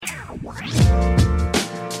Welcome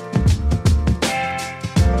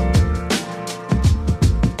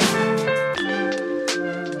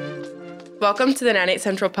to the 98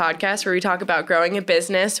 Central podcast, where we talk about growing a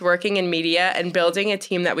business, working in media, and building a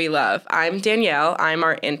team that we love. I'm Danielle. I'm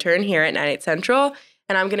our intern here at 98 Central,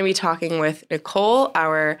 and I'm going to be talking with Nicole,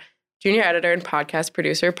 our junior editor and podcast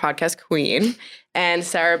producer, podcast queen, and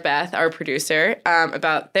Sarah Beth, our producer,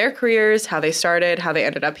 about their careers, how they started, how they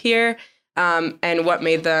ended up here, and what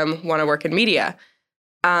made them want to work in media.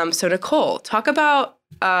 So Nicole, talk about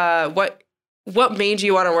what made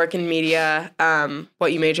you want to work in media,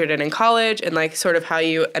 what you majored in college, and like sort of how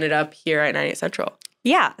you ended up here at 98 Central.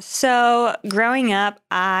 Yeah. So growing up,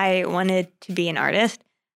 I wanted to be an artist.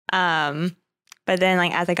 But then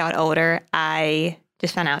like as I got older, I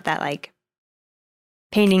just found out that like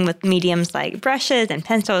painting with mediums like brushes and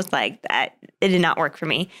pencils like that, it did not work for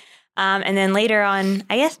me. And then later on,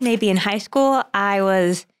 I guess maybe in high school, I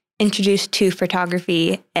was introduced to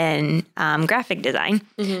photography and graphic design.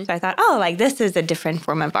 Mm-hmm. So I thought, oh, like this is a different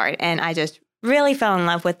form of art. And I just really fell in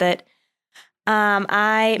love with it.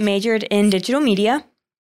 I majored in digital media.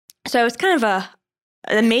 So it's kind of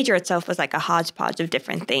the major itself was like a hodgepodge of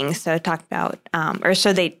different things. So it talked about,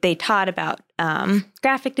 they taught about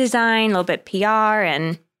graphic design, a little bit PR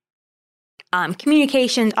and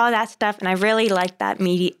communications, all that stuff. And I really liked that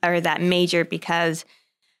major because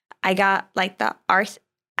I got like the art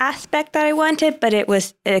aspect that I wanted, but it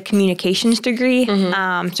was a communications degree.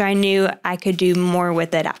 Mm-hmm. So I knew I could do more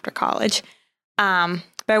with it after college. But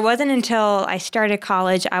it wasn't until I started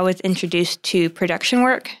college I was introduced to production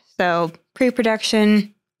work. So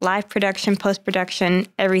pre-production, live production, post-production,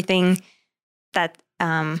 everything that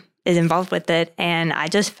is involved with it. And I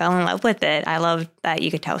just fell in love with it. I loved that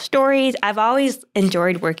you could tell stories. I've always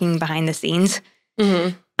enjoyed working behind the scenes,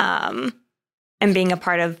 mm-hmm. And being a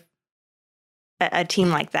part of a team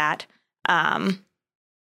like that.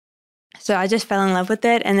 So I just fell in love with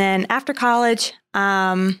it. And then after college,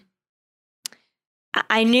 I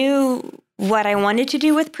knew what I wanted to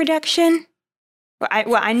do with production.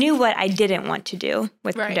 I knew what I didn't want to do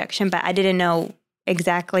with production, but I didn't know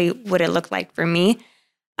exactly what it looked like for me.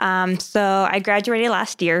 So I graduated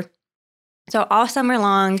last year. So all summer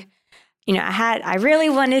long, I really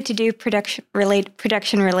wanted to do production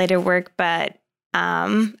related work, but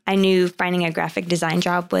I knew finding a graphic design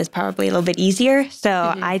job was probably a little bit easier. So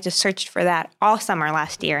mm-hmm. I just searched for that all summer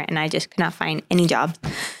last year, and I just could not find any jobs.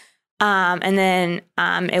 And then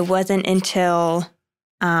it wasn't until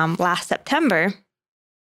last September,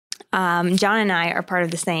 John and I are part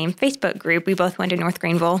of the same Facebook group. We both went to North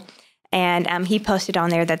Greenville, and he posted on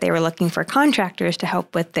there that they were looking for contractors to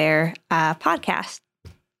help with their podcast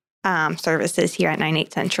services here at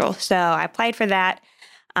 98 Central. So I applied for that.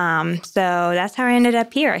 So that's how I ended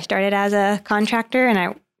up here. I started as a contractor,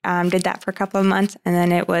 and I did that for a couple of months, and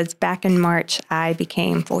then it was back in March I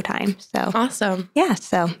became full-time. So awesome. Yeah,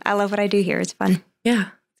 so I love what I do here. It's fun.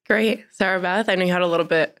 Yeah, great. Sarah Beth, I know you have a little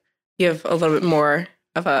bit more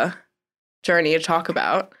of a journey to talk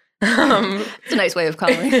about. It's a nice way of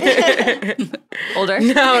calling older.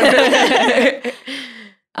 No.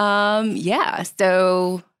 Yeah,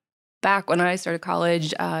 so back when I started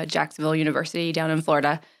college, Jacksonville University down in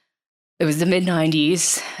Florida, it was the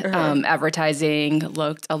mid-90s. Uh-huh. Advertising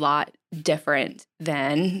looked a lot different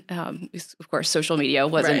then. Of course, social media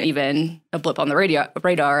wasn't even a blip on the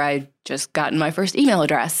radar. I just gotten my first email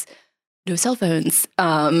address. No cell phones.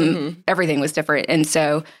 Mm-hmm. Everything was different. And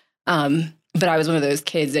so, but I was one of those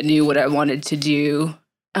kids that knew what I wanted to do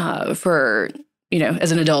for,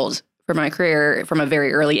 as an adult, for my career from a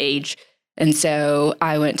very early age. And so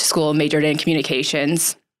I went to school, majored in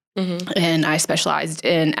communications, mm-hmm. and I specialized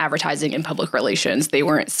in advertising and public relations. They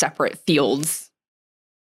weren't separate fields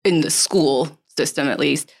in the school system, at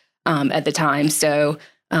least at the time. So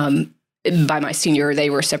by my senior year, they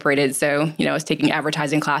were separated. So, I was taking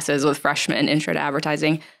advertising classes with freshmen, intro to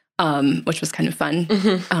advertising, which was kind of fun.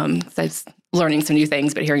 Mm-hmm. 'Cause I was learning some new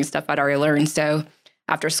things, but hearing stuff I'd already learned. So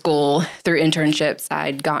after school, through internships,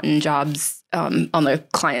 I'd gotten jobs on the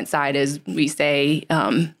client side, as we say,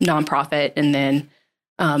 nonprofit, and then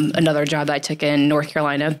another job that I took in North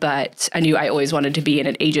Carolina. But I knew I always wanted to be in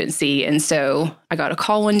an agency. And so I got a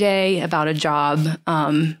call one day about a job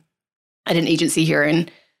at an agency here in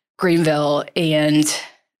Greenville, and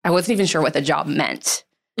I wasn't even sure what the job meant.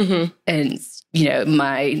 Mm-hmm. And,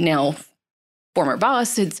 my now former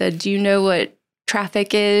boss had said, "Do you know what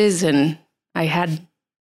traffic is?" And I had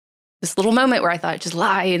this little moment where I thought, just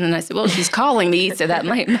lie. And then I said, well, she's calling me, so that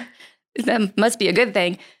must be a good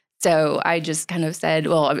thing. So I just kind of said,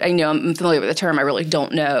 well, I know I'm familiar with the term. I really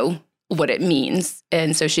don't know what it means.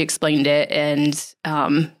 And so she explained it. And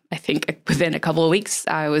I think within a couple of weeks,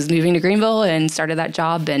 I was moving to Greenville and started that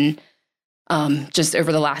job. And just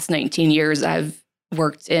over the last 19 years, I've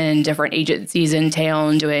worked in different agencies in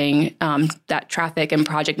town doing that traffic and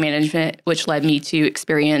project management, which led me to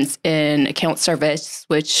experience in account service,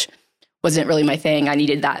 which wasn't really my thing. I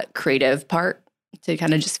needed that creative part to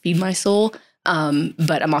kind of just feed my soul.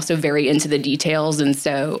 But I'm also very into the details. And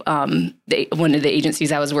so one of the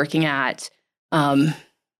agencies I was working at, I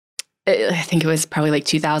think it was probably like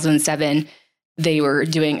 2007, they were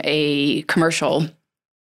doing a commercial.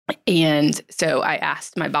 And so I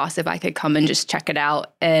asked my boss if I could come and just check it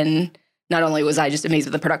out. And not only was I just amazed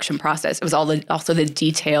with the production process, it was also the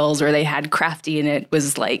details where they had Crafty and it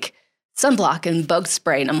was like sunblock and bug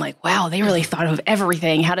spray. And I'm like, wow, they really thought of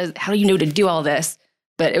everything. How do you know to do all this?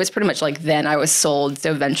 But it was pretty much like then I was sold.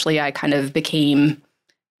 So eventually I kind of became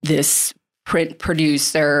this print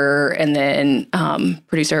producer and then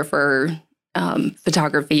producer for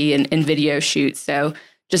photography and video shoots. So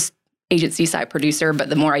just agency side producer. But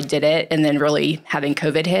the more I did it and then really having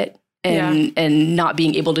COVID hit and not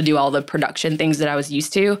being able to do all the production things that I was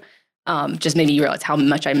used to, just made me realize how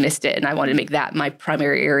much I missed it. And I wanted to make that my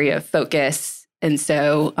primary area of focus. And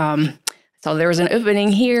so saw there was an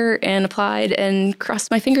opening here and applied and crossed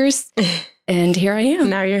my fingers. And here I am.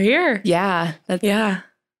 Now you're here. Yeah.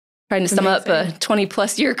 Trying to sum up a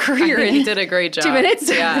 20-plus year career. I think you did a great job. 2 minutes.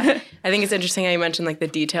 Yeah. I think it's interesting how you mentioned like the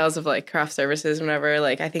details of like craft services, whenever.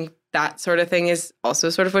 Like I think that sort of thing is also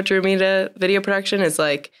sort of what drew me to video production, is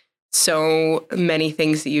like so many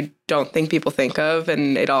things that you don't think people think of,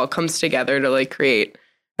 and it all comes together to like create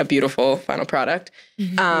a beautiful final product.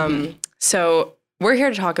 Mm-hmm. So we're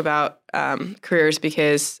here to talk about careers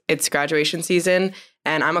because it's graduation season,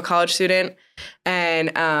 and I'm a college student,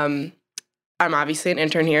 and I'm obviously an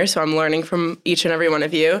intern here, so I'm learning from each and every one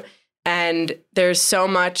of you. And there's so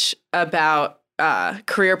much about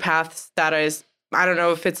career paths that is, I don't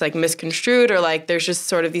know if it's like misconstrued or like there's just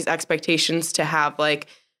sort of these expectations to have like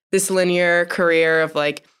this linear career of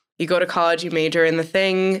like you go to college, you major in the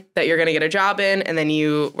thing that you're going to get a job in, and then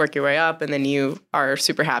you work your way up, and then you are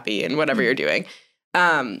super happy in whatever you're doing.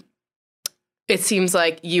 It seems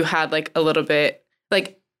like you had like a little bit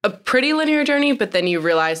like a pretty linear journey, but then you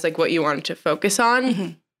realized like what you wanted to focus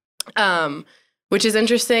on, which is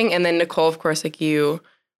interesting. And then Nicole, of course, like you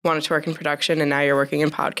wanted to work in production, and now you're working in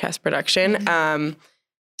podcast production.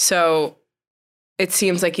 So it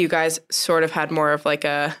seems like you guys sort of had more of like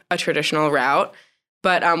a traditional route.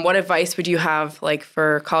 But what advice would you have like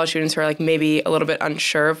for college students who are like maybe a little bit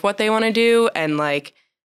unsure of what they want to do, and like,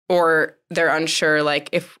 or they're unsure like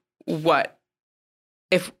if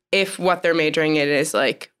what they're majoring in is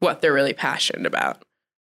like what they're really passionate about?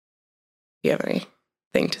 Do you have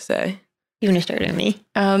anything to say? You want to start with me?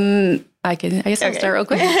 I guess I'll start real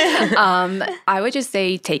quick. I would just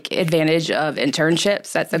say take advantage of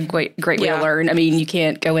internships. That's a great way to learn. I mean, you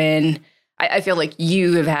can't go in. I feel like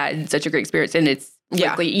you have had such a great experience, and it's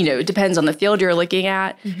likely, it depends on the field you're looking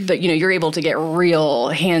at, but you're able to get real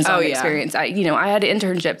hands-on experience. I had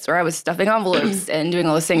internships where I was stuffing envelopes and doing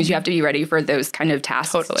all those things. You have to be ready for those kind of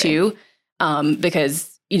tasks too,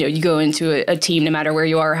 because you go into a team no matter where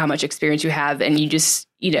you are, how much experience you have, and you just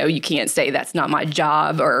you can't say that's not my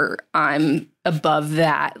job or I'm above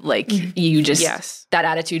that. Like you just that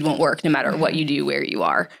attitude won't work no matter what you do, where you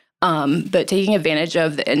are. But taking advantage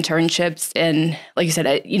of the internships, and like you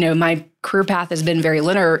said, my career path has been very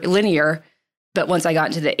linear. But once I got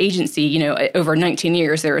into the agency, over 19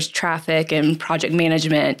 years, there was traffic and project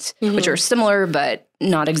management, which are similar, but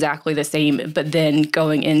not exactly the same. But then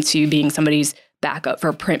going into being somebody's backup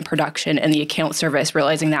for print production and the account service,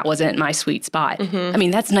 realizing that wasn't my sweet spot. I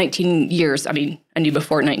mean, that's 19 years. I mean, I knew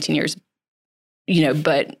before 19 years,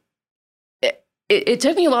 but it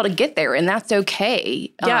took me a while to get there, and that's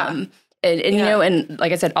okay. And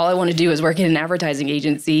like I said, all I want to do is work in an advertising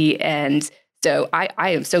agency. And so I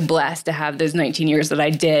am so blessed to have those 19 years that I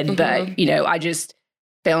did. But, I just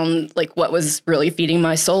found like what was really feeding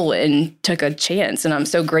my soul and took a chance. And I'm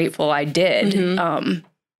so grateful I did.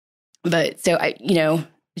 But so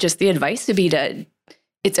just the advice would be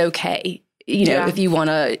it's okay. If you want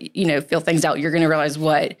to, feel things out, you're going to realize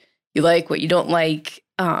what you like, what you don't like.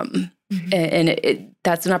 And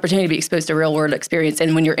that's an opportunity to be exposed to real world experience.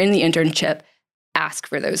 And when you're in the internship, ask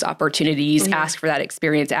for those opportunities, ask for that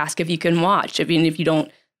experience, ask if you can watch. I mean, if you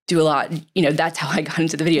don't do a lot, that's how I got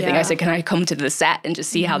into the video thing. I said, can I come to the set and just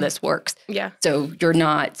see how this works? So you're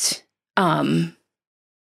not, you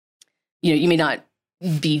may not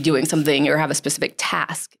be doing something or have a specific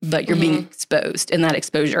task, but you're being exposed, and that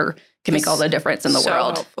exposure can make all the difference in the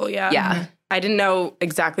world. Helpful, I didn't know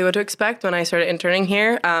exactly what to expect when I started interning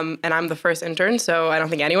here. And I'm the first intern, so I don't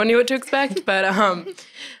think anyone knew what to expect. But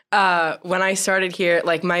when I started here,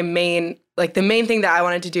 like the main thing that I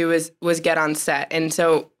wanted to do was get on set. And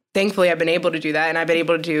so thankfully I've been able to do that. And I've been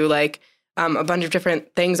able to do like a bunch of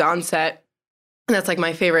different things on set. And that's like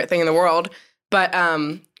my favorite thing in the world. But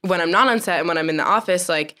when I'm not on set and when I'm in the office,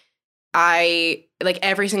 like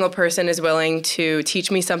every single person is willing to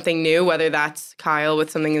teach me something new, whether that's Kyle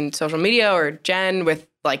with something in social media or Jen with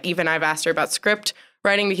like, even I've asked her about script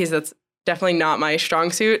writing because that's definitely not my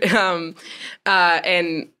strong suit.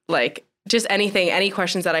 And like just anything, any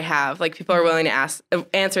questions that I have, like people are willing to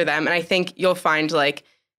answer them. And I think you'll find like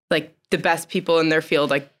the best people in their field,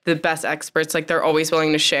 like the best experts, like they're always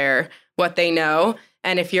willing to share what they know.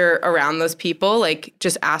 And if you're around those people, like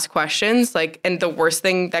just ask questions, like, and the worst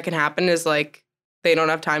thing that can happen is like, they don't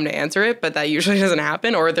have time to answer it, but that usually doesn't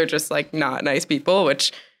happen, or they're just like not nice people,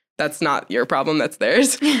 which that's not your problem, that's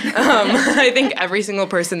theirs. I think every single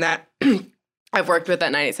person that I've worked with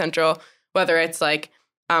at 98 Central, whether it's like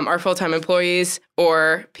our full-time employees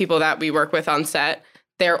or people that we work with on set,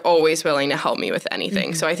 they're always willing to help me with anything.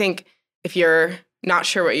 Mm-hmm. So I think if you're not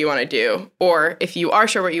sure what you want to do, or if you are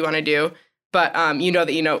sure what you want to do, but you know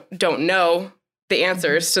that you don't know the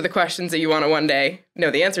answers to the questions that you want to one day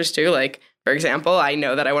know the answers to. Like, for example, I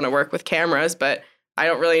know that I want to work with cameras, but I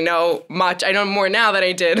don't really know much. I know more now than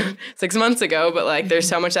I did 6 months ago, but like there's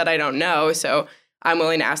so much that I don't know. So I'm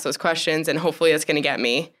willing to ask those questions, and hopefully that's going to get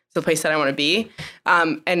me to the place that I want to be.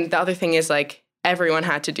 And the other thing is like everyone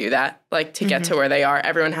had to do that, like to get to where they are.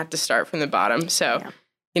 Everyone had to start from the bottom. So,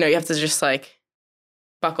 you have to just like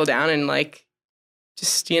buckle down and like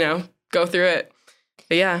just, go through it.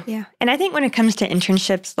 But yeah. Yeah. And I think when it comes to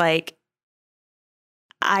internships, like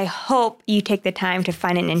I hope you take the time to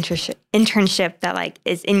find an internship that like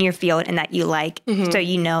is in your field and that you like. Mm-hmm.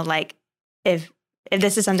 So, like if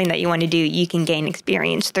this is something that you want to do, you can gain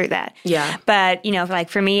experience through that. Yeah. But, like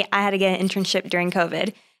for me, I had to get an internship during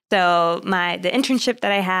COVID. So the internship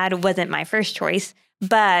that I had wasn't my first choice,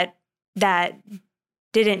 but that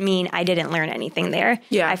didn't mean I didn't learn anything there.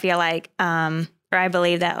 Yeah. I feel like, or I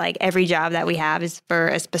believe that like every job that we have is for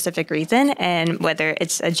a specific reason. And whether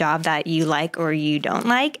it's a job that you like or you don't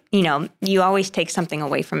like, you always take something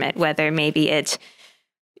away from it, whether maybe it's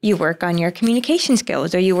you work on your communication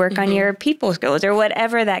skills or you work on your people skills or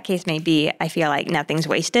whatever that case may be. I feel like nothing's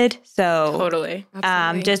wasted. So totally.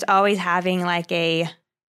 Just always having like a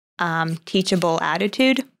teachable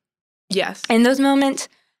attitude. Yes. In those moments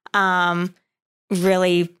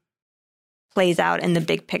really plays out in the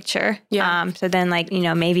big picture. Yeah. So then like,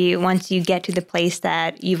 maybe once you get to the place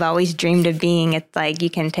that you've always dreamed of being, it's like you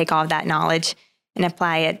can take all of that knowledge and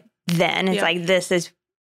apply it then. It's like, this is,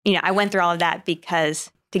 I went through all of that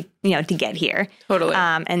because to get here. Totally.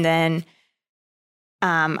 And then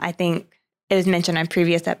I think it was mentioned on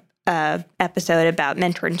previous episode about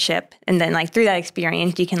mentorship. And then like through that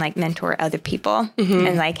experience, you can like mentor other people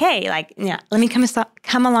and like, hey, like, let me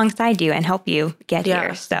come alongside you and help you get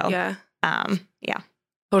here. So yeah. Yeah.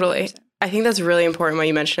 Totally. I think that's really important what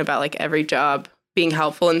you mentioned about like every job being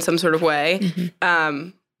helpful in some sort of way. Mm-hmm.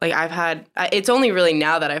 Like it's only really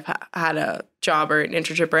now that I've had a job or an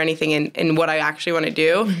internship or anything in what I actually want to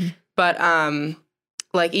do. Mm-hmm. But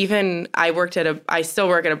like even I still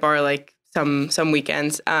work at a bar like some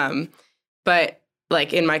weekends. But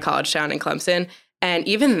like in my college town in Clemson, and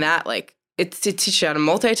even that, like it teaches you how to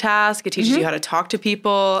multitask. It teaches you how to talk to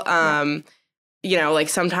people. Like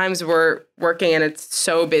sometimes we're working and it's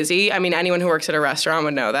so busy. I mean, anyone who works at a restaurant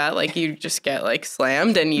would know that. Like you just get like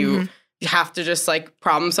slammed and you have to just like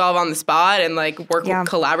problem solve on the spot and like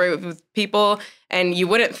collaborate with people. And you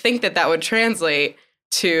wouldn't think that would translate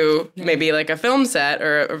to maybe like a film set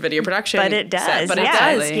or a video production. But it does. Set. But it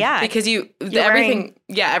does. Yeah. Because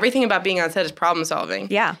everything about being on set is problem solving.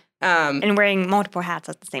 Yeah. And wearing multiple hats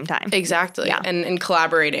at the same time. Exactly. Yeah. And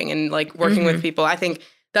collaborating and like working with people. I think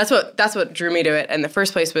that's what drew me to it in the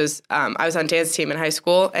first place was I was on dance team in high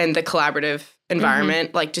school, and the collaborative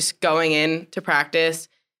environment, like just going in to practice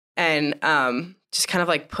and just kind of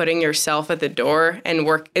like putting yourself at the door and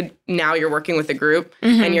now you're working with a group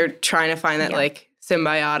and you're trying to find that like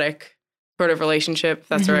symbiotic sort of relationship, if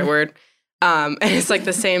that's the right word. And it's like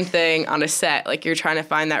the same thing on a set. Like you're trying to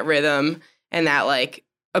find that rhythm and that like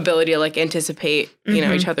ability to like anticipate,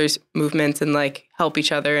 each other's movements and like help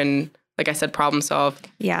each other and, like I said, problem solve.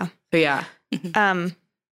 Yeah. So yeah. And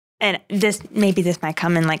this might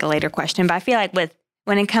come in like a later question, but I feel like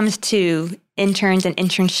when it comes to interns and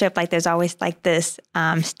internship, like there's always like this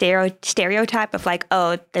stereotype of like,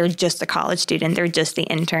 oh, they're just a college student, they're just the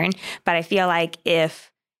intern. But I feel like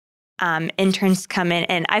if interns come in,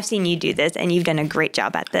 and I've seen you do this, and you've done a great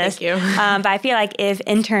job at this. Thank you. But I feel like if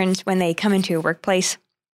interns, when they come into a workplace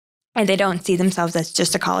and they don't see themselves as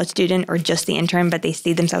just a college student or just the intern, but they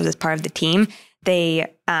see themselves as part of the team,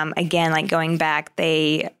 they, again, like going back,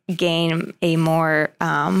 they gain a more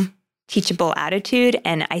teachable attitude.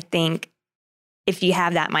 And I think if you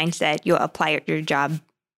have that mindset, you'll apply at your job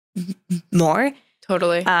more.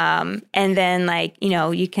 Totally. And then, like, you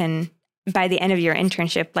know, you can, by the end of your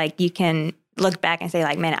internship, like, you can look back and say,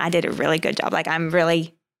 like, man, I did a really good job. Like, I'm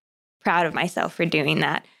really proud of myself for doing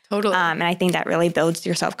that. Totally. And I think that really builds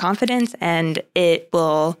your self-confidence, and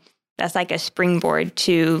that's like a springboard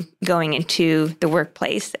to going into the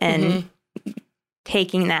workplace and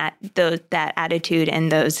taking that attitude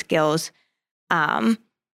and those skills, you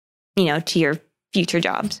know, to your future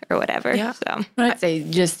jobs or whatever. Yeah. So I'd say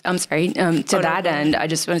to that end, I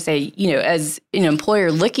just want to say, you know, as an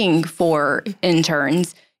employer looking for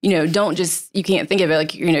interns, you know, you can't think of it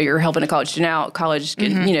like, you know, you're helping a college student out.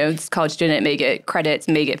 You know, this college student may get credits,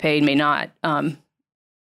 may get paid, may not.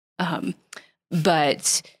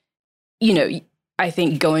 But, you know, I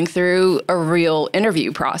think going through a real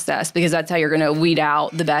interview process, because that's how you're going to weed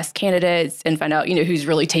out the best candidates and find out, you know, who's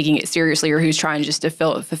really taking it seriously or who's trying just to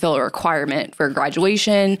fulfill a requirement for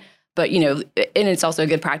graduation. But, you know, and it's also a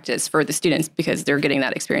good practice for the students because they're getting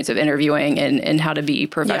that experience of interviewing and how to be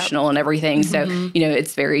professional and everything. So, you know,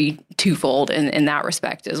 it's very twofold in that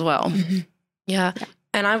respect as well. Yeah.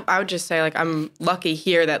 And I would just say, like, I'm lucky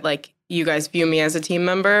here that, like, you guys view me as a team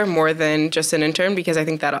member more than just an intern, because I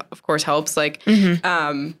think that, of course, helps. Like,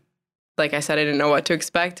 like I said, I didn't know what to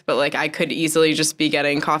expect, but, like, I could easily just be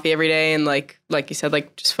getting coffee every day and, like you said,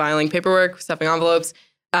 like, just filing paperwork, stuffing envelopes.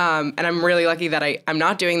 And I'm really lucky that I'm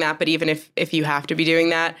not doing that. But even if you have to be doing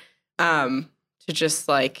that, to just,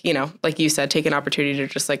 like, you know, like you said, take an opportunity to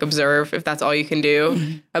just, like, observe, if that's all you can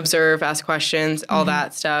do, observe, ask questions, all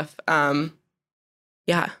that stuff.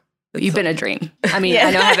 Yeah. You've been a dream. I mean,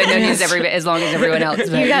 I know I haven't known you as long as everyone else.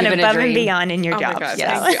 But you've gone been above and beyond in your job. Oh my gosh,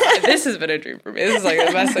 Yeah. thank you. This has been a dream for me. This is, like,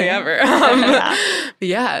 the best thing ever.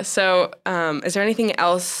 Yeah. So is there anything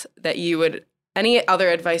else that any other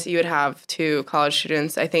advice that you would have to college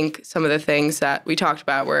students? I think some of the things that we talked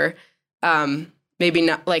about were maybe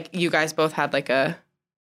not, like, you guys both had, like,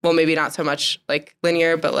 maybe not so much, like,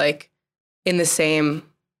 linear, but, like, in the same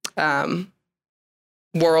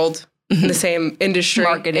world, in the same industry.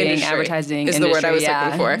 Marketing, advertising is the word I was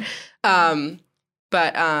looking for.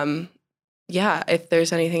 Yeah, if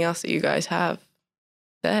there's anything else that you guys have to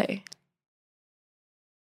say.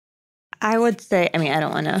 I would say, I mean, I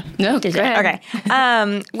don't want to. No, go ahead.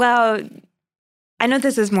 Okay. Well, I know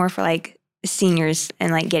this is more for, like, seniors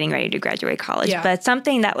and, like, getting ready to graduate college, but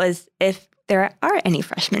something that was, if there are any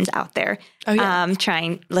freshmen out there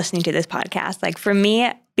listening to this podcast, like, for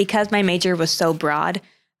me, because my major was so broad,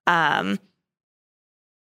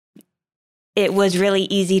 it was really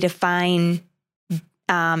easy to find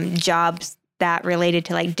jobs that related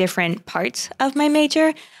to, like, different parts of my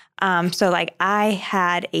major. So, like, I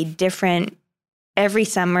had every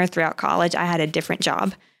summer throughout college, I had a different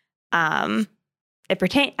job. I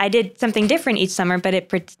did something different each summer, but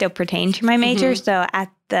it still pertained to my major. So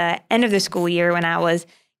at the end of the school year, when I was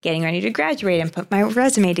getting ready to graduate and put my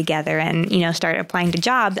resume together and, you know, start applying to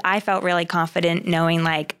jobs, I felt really confident knowing,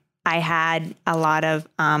 like, I had a lot of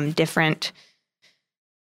different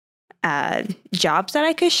jobs that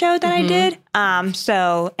I could show that I did.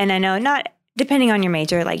 So, and I know not, depending on your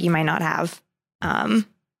major, like, you might not have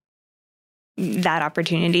that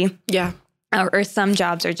opportunity. Yeah. Or some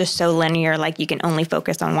jobs are just so linear, like, you can only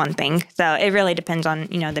focus on one thing. So it really depends on,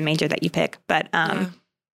 you know, the major that you pick. But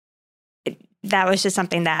that was just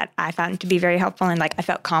something that I found to be very helpful. And, like, I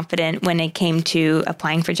felt confident when it came to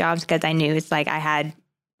applying for jobs because I knew it's like I had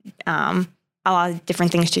a lot of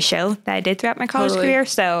different things to show that I did throughout my college career.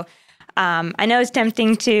 So I know it's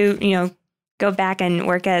tempting to, you know, go back and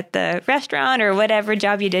work at the restaurant or whatever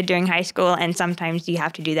job you did during high school. And sometimes you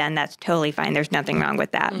have to do that, and that's totally fine. There's nothing wrong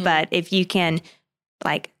with that. But if you can,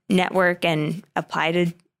 like, network and apply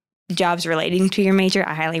to jobs relating to your major,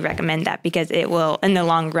 I highly recommend that, because it will, in the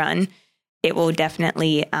long run, it will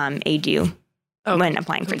definitely aid you when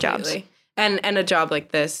applying for jobs. And a job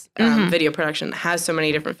like this, video production, has so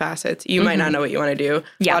many different facets. You might not know what you want to do.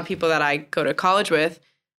 A lot of people that I go to college with,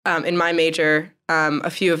 in my major, a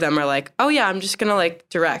few of them are like, oh, yeah, I'm just going to, like,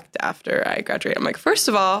 direct after I graduate. I'm like, first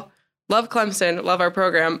of all, love Clemson, love our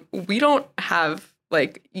program. We don't have,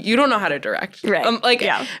 like, you don't know how to direct. Right.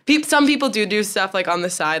 Some people do stuff, like, on the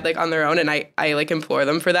side, like, on their own, and I like, implore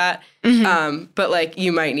them for that. But, like,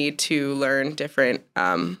 you might need to learn different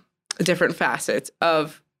facets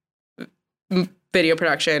of video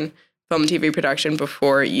production, film and TV production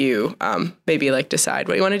before you maybe like decide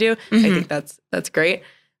what you want to do. I think that's great.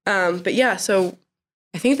 But yeah, so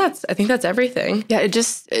I think that's everything. Yeah,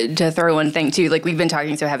 just to throw one thing too, like we've been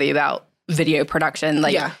talking so heavy about video production.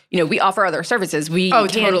 Like, you know, we offer other services. We can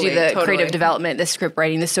do the creative development, the script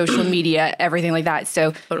writing, the social media, everything like that.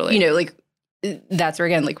 So, you know, like that's where,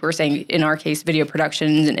 again, like we're saying, in our case, video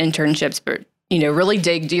productions and internships, but, you know, really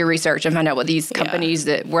do your research and find out what these companies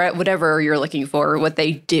that whatever you're looking for, what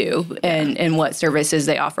they do and what services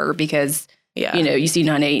they offer, because, you know, you see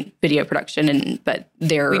 9-8 video production, but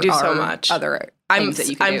we do so much other things that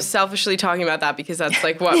you can do. I'm selfishly talking about that because that's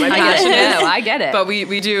like what my passion is. No, I get it. But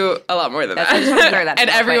we do a lot more than that. And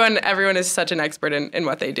everyone is such an expert in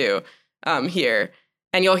what they do here.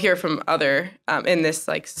 And you'll hear from other, in this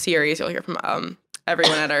like series, you'll hear from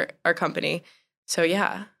everyone at our company. So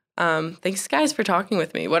yeah, thanks guys for talking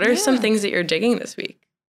with me. What are some things that you're digging this week,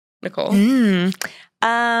 Nicole?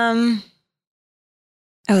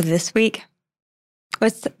 This week?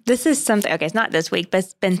 This is something, okay, it's not this week, but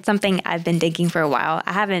it's been something I've been digging for a while.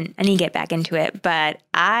 I need to get back into it, but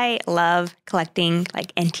I love collecting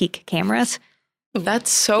like antique cameras. That's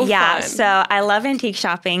so fun. Yeah, so I love antique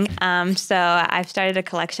shopping. So I've started a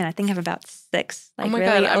collection. I think I have about 6. Like, oh my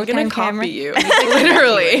really God, I'm going to copy you.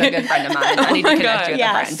 Literally. A good friend of mine. I need to connect you with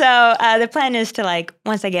a friend. So the plan is to, like,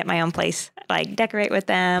 once I get my own place, like decorate with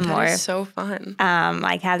them. That is so fun.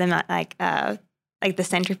 Like have them at like the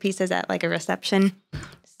centerpieces at like a reception.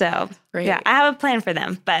 So yeah, I have a plan for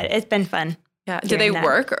them, but it's been fun. Yeah. Do they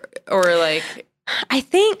work or like? I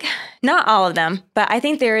think not all of them, but I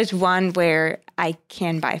think there is one where I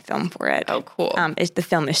can buy film for it. Oh, cool. The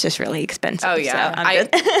film is just really expensive. Oh yeah,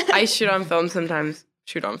 so I shoot on film sometimes.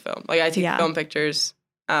 Like I take film pictures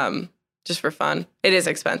just for fun. It is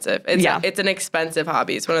expensive. It's an expensive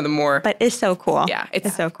hobby. It's one of the more. But it's so cool. Yeah,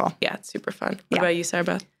 it's so cool. Yeah, it's super fun. What about you, Sarah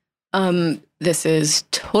Beth? This is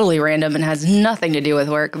totally random and has nothing to do with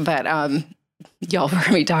work, but y'all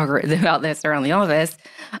heard me talk about this around the office.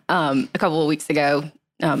 A couple of weeks ago,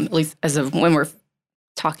 at least as of when we're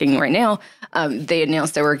talking right now, they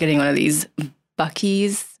announced that we're getting one of these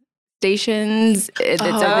Buc-ee's stations. It's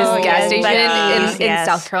at this gas station in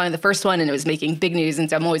South Carolina, the first one, and it was making big news. And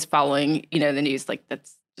so I'm always following, the news, like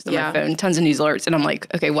that's just on my phone, tons of news alerts. And I'm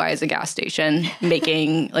like, okay, why is a gas station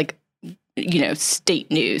making like,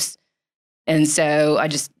 state news? And so I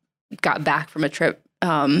just got back from a trip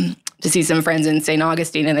to see some friends in St.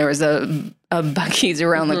 Augustine, and there was a Buc-ee's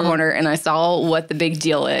around the corner, and I saw what the big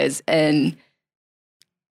deal is, and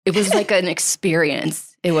it was like an experience.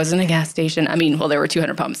 It wasn't a gas station. I mean, well, there were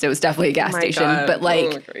 200 pumps. So it was definitely a gas station. God. But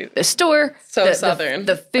like the store, so southern.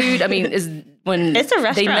 The food, I mean, is when it's a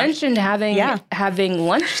restaurant. They mentioned having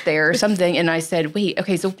lunch there or something. And I said, wait,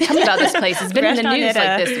 okay, so tell me about this place. It's been in the news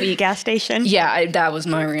like this week. Gas station. Yeah, that was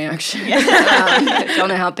my reaction. Don't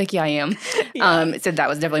know how picky I am. So that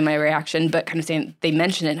was definitely my reaction. But kind of saying, they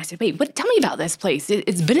mentioned it. And I said, wait, tell me about this place.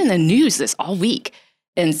 It's been in the news this all week.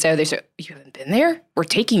 And so they said, you haven't been there? We're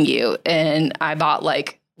taking you. And I bought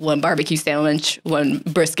like one barbecue sandwich, one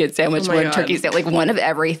brisket sandwich, one turkey sandwich, like one of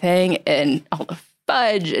everything, and all the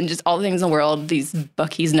fudge and just all the things in the world. These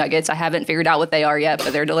Buc-ee's nuggets, I haven't figured out what they are yet,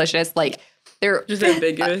 but they're delicious. Like they're just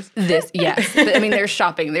ambiguous. Yes. But, I mean, there's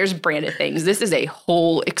shopping, there's branded things. This is a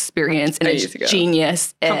whole experience, and it's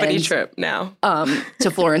genius. Company trip now.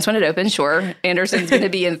 To Florence when it opens, sure. Anderson's going to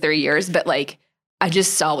be in 3 years, but like, I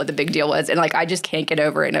just saw what the big deal was, and like I just can't get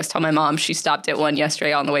over it. And I was telling my mom, she stopped at one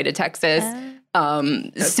yesterday on the way to Texas. So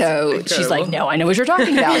incredible. She's like, no, I know what you're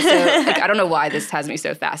talking about. So like, I don't know why this has me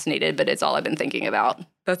so fascinated, but it's all I've been thinking about.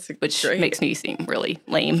 Which great. Makes me seem really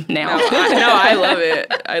lame now. No, I love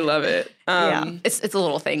it. I love it. It's the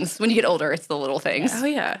little things. When you get older, it's the little things. Oh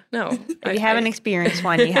yeah, no. If you haven't experienced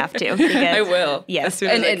one, you have to. I will. Yes.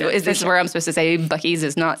 And is this where I'm supposed to say Buc-ee's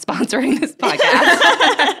is not sponsoring this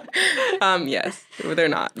podcast? Yes, they're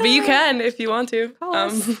not. But you can if you want to.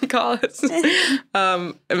 Call us.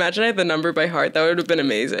 Imagine I had the number by heart. That would have been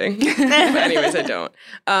amazing. But anyways, I don't.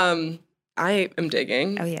 I am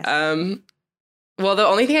digging. Oh yeah. Well, the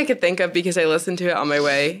only thing I could think of, because I listened to it on my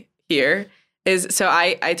way here, is so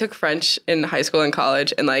I took French in high school and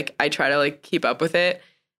college, and like I try to like keep up with it.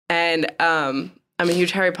 And I'm a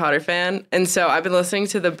huge Harry Potter fan, and so I've been listening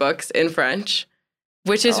to the books in French,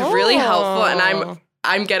 which is really helpful, and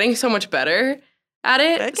I'm getting so much better at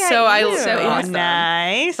it. So awesome.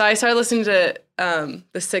 Nice. So I started listening to the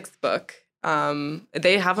 6th book.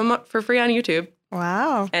 They have them up for free on YouTube.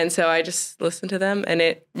 Wow. And so I just listen to them, and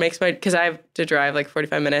it makes because I have to drive like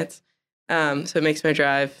 45 minutes. So it makes my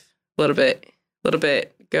drive a little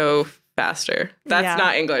bit go faster. That's Yeah.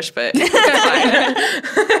 not English, but it's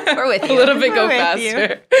fine. We're with A you. little bit go We're with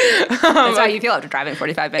faster. That's how you feel after driving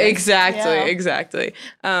 45 minutes. Exactly.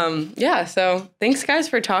 Yeah, so thanks guys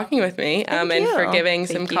for talking with me and for you. giving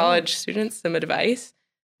some college students some advice,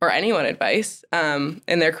 or anyone advice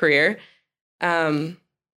in their career.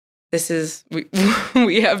 This is,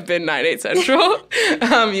 we have been 98 Central.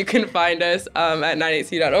 You can find us at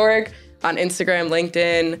 98c.org, on Instagram,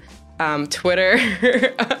 LinkedIn, Twitter,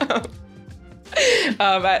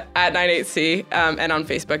 at 98c, and on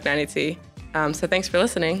Facebook, 98c. So thanks for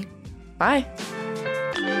listening. Bye.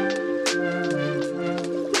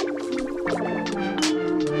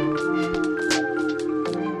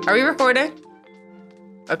 Are we recording?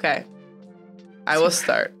 Okay. I will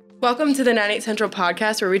start. Welcome to the 98 Central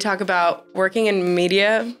podcast, where we talk about working in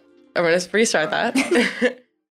media. I'm going to restart that.